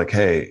 where it's like,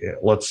 hey,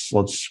 let's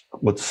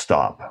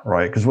stop,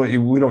 right? Because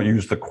we don't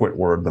use the quit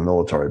word in the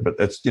military, but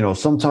it's,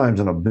 sometimes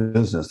in a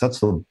business,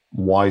 that's the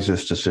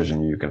wisest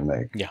decision you can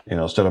make. Yeah.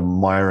 Instead of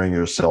miring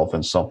yourself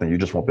in something you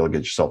just won't be able to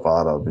get yourself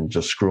out of and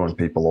just screwing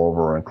people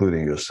over,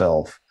 including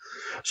yourself.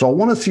 So I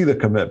want to see the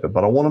commitment,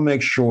 but I want to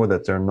make sure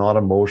that they're not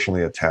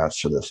emotionally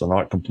attached to this. They're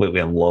not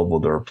completely in love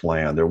with their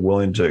plan. They're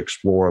willing to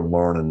explore and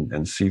learn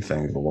and see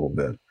things a little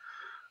bit.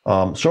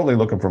 Certainly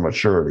looking for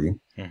maturity.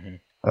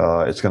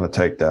 Mm-hmm. It's going to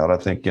take that, I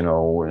think, and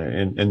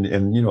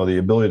the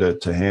ability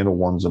to handle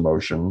one's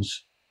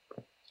emotions,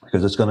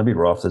 because it's going to be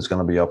rough. There's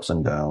going to be ups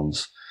and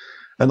downs.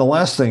 And the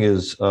last thing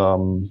is,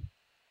 not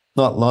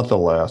the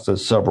last,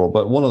 there's several,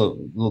 but one of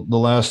the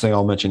last thing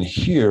I'll mention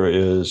here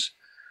is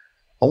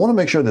I want to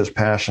make sure there's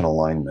passion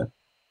alignment.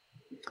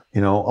 I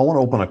want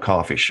to open a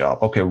coffee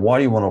shop. Okay. Why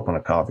do you want to open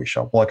a coffee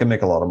shop? Well, I can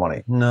make a lot of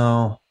money.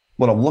 No,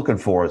 what I'm looking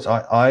for is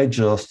I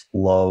just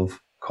love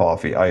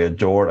coffee. I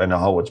adore it. I know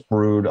how it's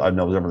brewed. I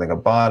know everything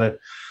about it.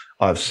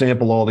 I've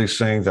sampled all these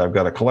things. I've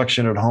got a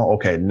collection at home.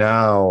 Okay,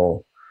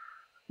 now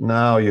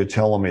you're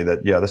telling me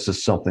that, yeah, this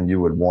is something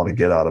you would want to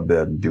get out of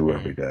bed and do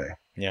every day.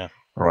 Yeah.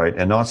 Right.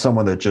 And not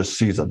someone that just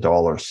sees a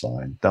dollar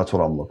sign. That's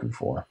what I'm looking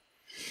for.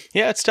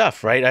 Yeah, it's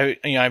tough, right?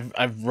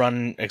 I've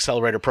run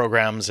accelerator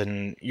programs,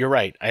 and you're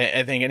right.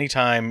 I think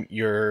anytime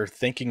you're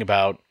thinking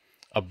about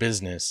a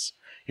business,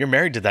 you're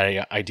married to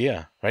that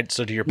idea, right?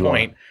 So to your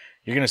point,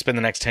 you're going to spend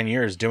the next 10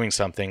 years doing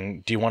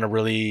something. Do you want to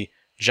really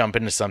jump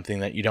into something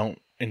that you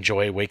don't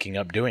enjoy waking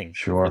up doing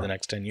for the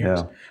next 10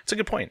 years? Yeah. It's a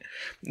good point.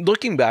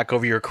 Looking back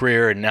over your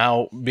career and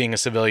now being a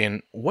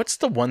civilian, what's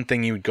the one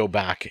thing you would go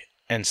back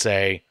and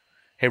say,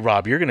 hey,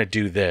 Rob, you're going to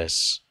do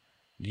this.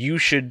 You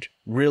should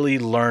really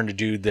learn to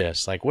do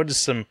this. Like, what is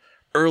some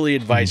early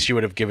advice you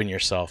would have given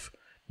yourself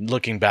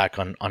looking back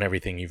on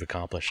everything you've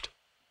accomplished?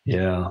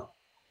 Yeah.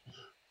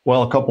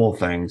 Well, a couple of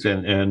things,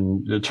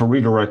 and to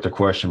redirect the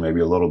question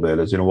maybe a little bit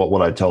is, what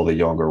would I tell the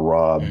younger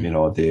Rob,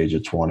 at the age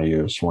of 20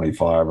 or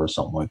 25 or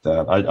something like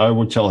that? I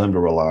would tell him to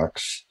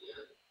relax,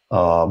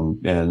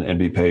 and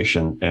be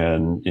patient,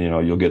 and,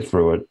 you'll get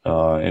through it.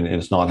 And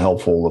it's not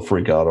helpful to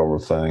freak out over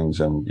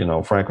things. And,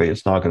 frankly,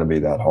 it's not going to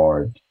be that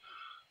hard.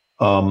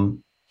 I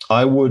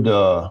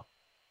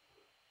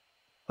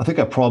think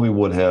I probably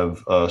would have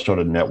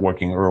started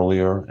networking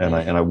earlier, and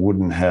I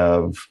wouldn't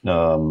have,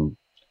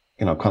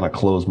 kind of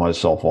closed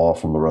myself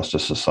off from the rest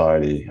of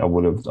society. I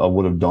would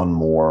have done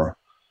more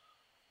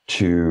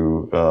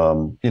to,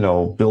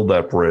 build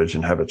that bridge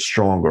and have it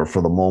stronger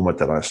for the moment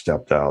that I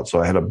stepped out. So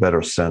I had a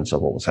better sense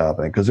of what was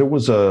happening, because it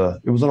was an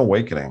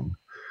awakening.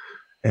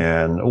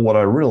 And what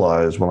I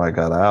realized when I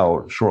got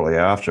out shortly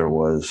after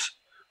was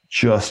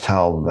just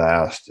how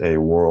vast a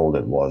world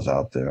it was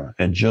out there,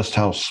 and just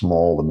how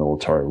small the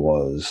military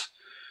was.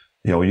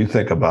 You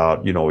think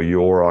about,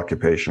 your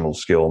occupational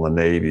skill in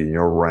the Navy and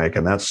your rank,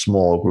 and that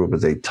small group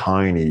is a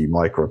tiny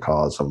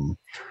microcosm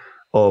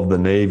of the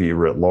Navy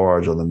writ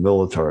large, on the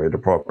military,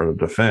 Department of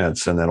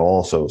Defense, and then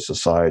also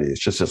society. It's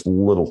just this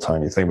little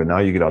tiny thing. But now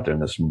you get out there in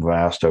this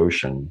vast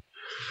ocean.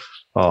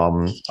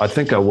 I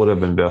think I would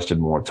have invested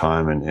more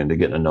time into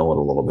getting to know it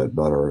a little bit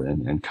better,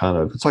 and kind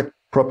of, it's like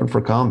prepping for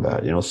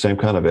combat, same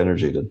kind of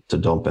energy to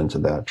dump into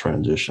that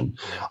transition.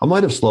 I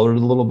might have slowed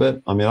it a little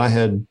bit. I mean, I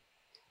had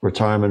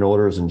retirement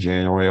orders in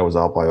January. I was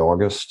out by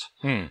August.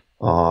 And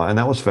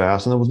that was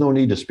fast, and there was no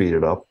need to speed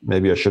it up.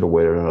 Maybe I should have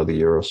waited another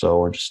year or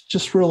so, and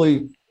just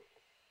really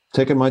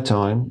taken my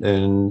time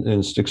and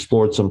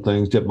explored some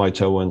things, dipped my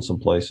toe in some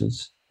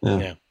places.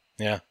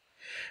 Yeah.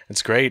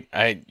 It's great.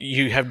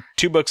 You have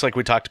two books, like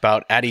we talked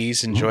about, At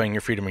Ease, Enjoying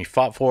Your Freedom You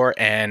Fought For,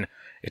 and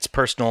It's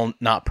Personal,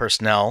 Not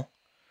Personnel,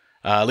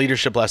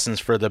 Leadership Lessons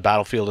for the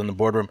Battlefield and the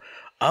Boardroom.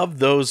 Of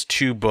those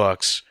two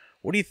books,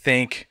 what do you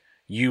think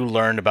you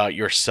learned about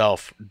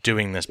yourself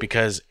doing this?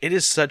 Because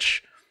it's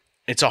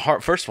a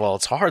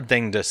hard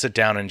thing to sit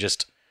down and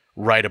just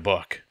write a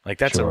book. Like,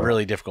 that's a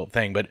really difficult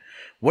thing. But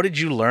what did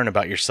you learn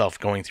about yourself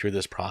going through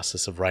this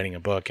process of writing a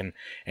book and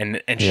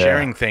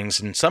sharing things?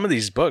 And some of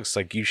these books,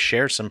 like, you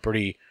share some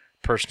pretty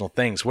personal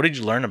things. What did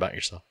you learn about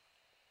yourself?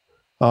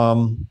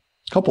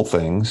 Couple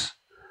things.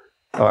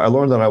 I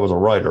learned that I was a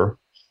writer.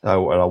 I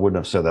wouldn't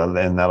have said that,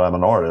 and that I'm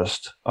an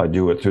artist. I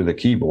do it through the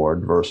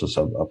keyboard versus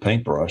a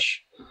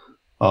paintbrush.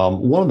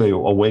 One of the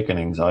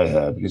awakenings I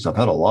had, because I've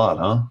had a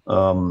lot,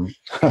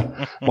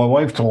 my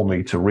wife told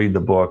me to read the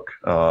book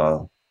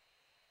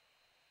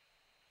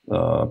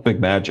Big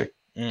Magic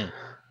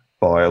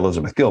by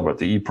Elizabeth Gilbert,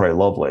 the Eat, Pray,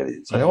 Love lady.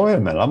 It's like, oh, wait a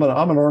minute, I'm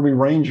an Army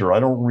Ranger. I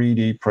don't read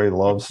Eat, Pray,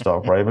 Love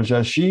stuff, right? But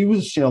she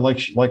was,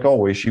 like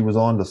always, she was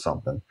on to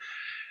something.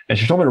 And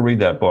she told me to read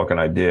that book, and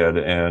I did.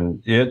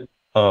 And it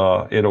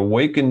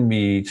awakened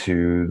me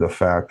to the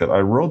fact that I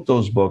wrote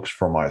those books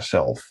for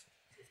myself.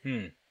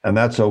 And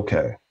that's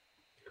okay.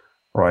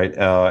 right?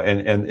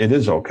 And it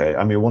is okay.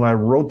 I mean, when I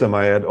wrote them,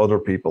 I had other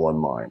people in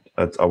mind.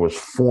 I was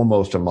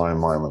foremost in my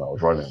mind when I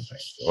was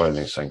writing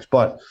these things.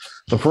 But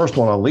the first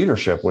one on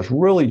leadership was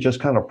really just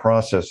kind of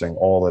processing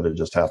all that had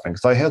just happened,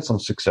 because I had some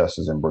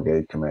successes in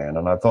Brigade Command,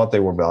 and I thought they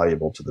were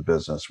valuable to the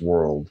business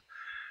world.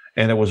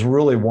 And it was a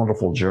really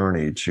wonderful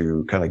journey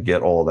to kind of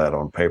get all that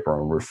on paper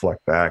and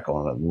reflect back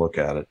on it and look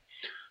at it.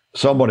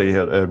 Somebody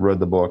had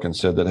read the book and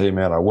said that, hey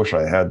man, I wish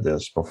I had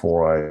this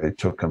before I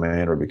took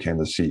command or became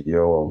the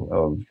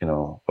CEO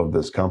of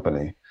this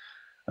company.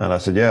 And I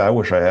said, yeah, I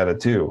wish I had it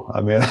too. I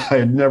mean, I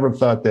had never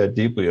thought that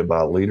deeply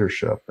about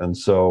leadership. And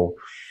so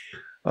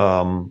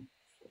I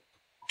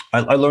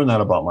learned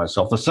that about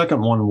myself. The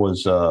second one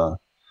was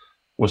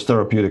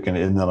therapeutic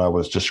in that I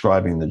was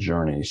describing the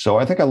journey. So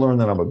I think I learned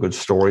that I'm a good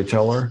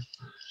storyteller,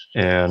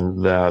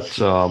 and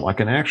that I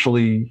can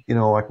actually,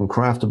 I can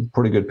craft a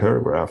pretty good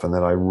paragraph, and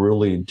that I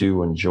really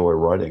do enjoy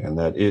writing, and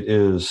that it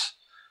is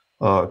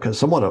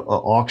somewhat an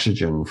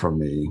oxygen for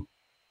me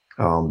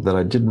that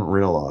I didn't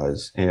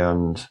realize.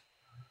 And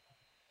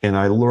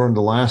I learned,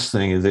 the last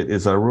thing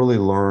is I really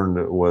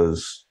learned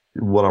was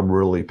what I'm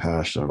really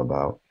passionate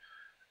about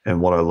and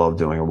what I love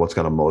doing and what's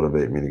going to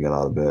motivate me to get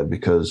out of bed,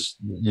 because,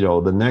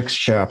 the next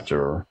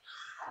chapter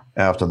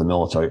after the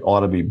military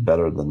ought to be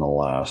better than the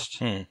last.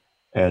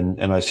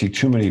 And I see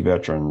too many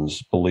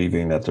veterans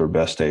believing that their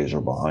best days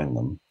are behind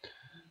them.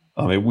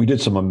 I mean, we did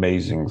some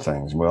amazing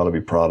things. We ought to be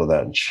proud of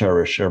that and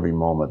cherish every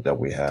moment that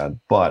we had.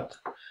 But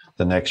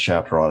the next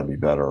chapter ought to be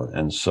better.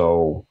 And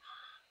so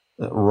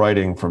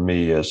writing for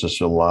me has just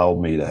allowed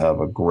me to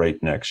have a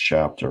great next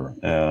chapter.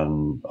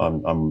 And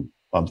I'm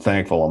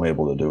thankful I'm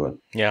able to do it.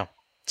 Yeah,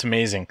 it's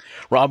amazing.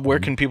 Rob, where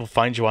can people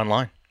find you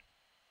online?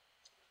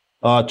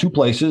 Two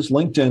places.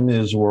 LinkedIn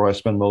is where I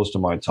spend most of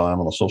my time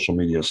on the social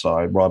media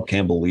side. Rob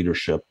Campbell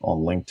Leadership on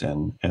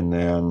LinkedIn. And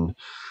then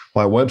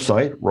my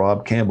website,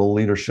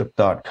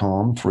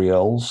 robcampbellleadership.com, 3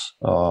 L's.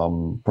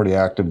 Pretty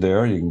active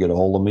there. You can get a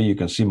hold of me. You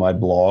can see my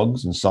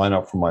blogs and sign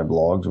up for my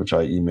blogs, which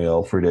I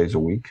email 3 days a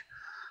week.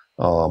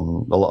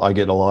 I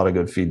get a lot of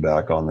good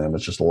feedback on them.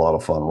 It's just a lot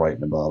of fun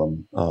writing about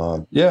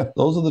them. Yeah,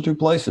 those are the two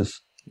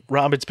places.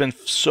 Rob, it's been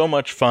so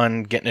much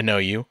fun getting to know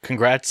you.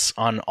 Congrats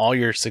on all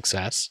your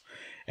success.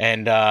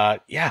 And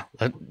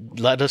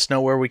let us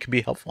know where we can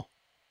be helpful.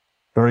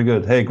 Very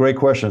good. Hey, great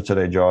questions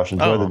today, Josh.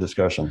 Enjoy the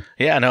discussion.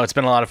 Yeah, no, it's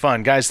been a lot of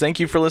fun. Guys, thank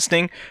you for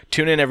listening.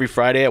 Tune in every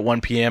Friday at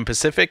 1 p.m.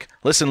 Pacific.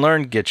 Listen,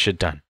 learn, get shit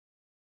done.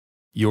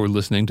 You're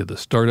listening to the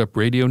Startup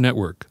Radio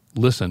Network.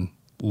 Listen,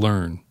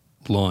 learn,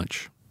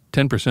 launch.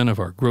 10% of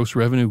our gross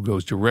revenue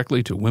goes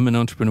directly to women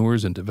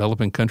entrepreneurs in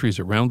developing countries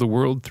around the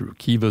world through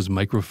Kiva's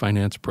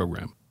microfinance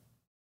program.